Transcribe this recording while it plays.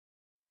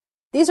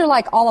These are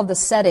like all of the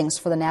settings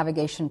for the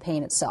navigation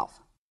pane itself.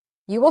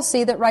 You will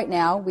see that right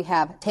now we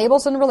have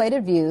tables and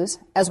related views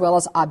as well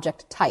as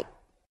object type.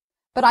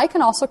 But I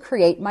can also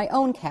create my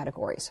own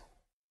categories.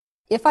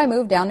 If I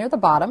move down near the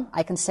bottom,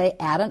 I can say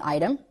add an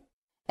item,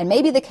 and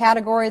maybe the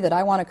category that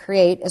I want to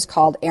create is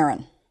called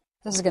Aaron.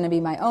 This is going to be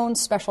my own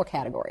special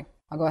category.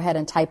 I'll go ahead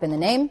and type in the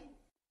name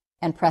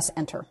and press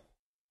enter.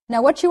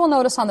 Now what you will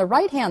notice on the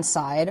right-hand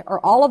side are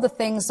all of the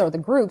things or the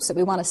groups that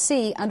we want to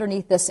see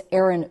underneath this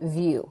Aaron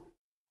view.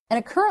 And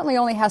it currently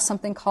only has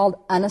something called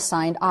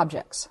unassigned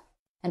objects.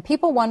 And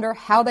people wonder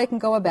how they can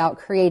go about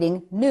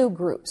creating new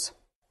groups.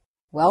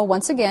 Well,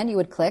 once again, you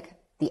would click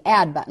the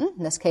Add button.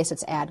 In this case,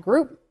 it's Add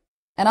Group.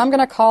 And I'm going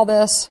to call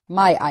this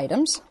My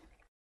Items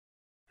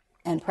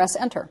and press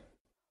enter.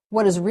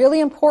 What is really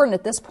important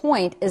at this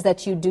point is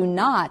that you do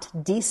not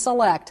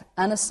deselect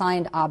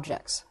unassigned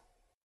objects.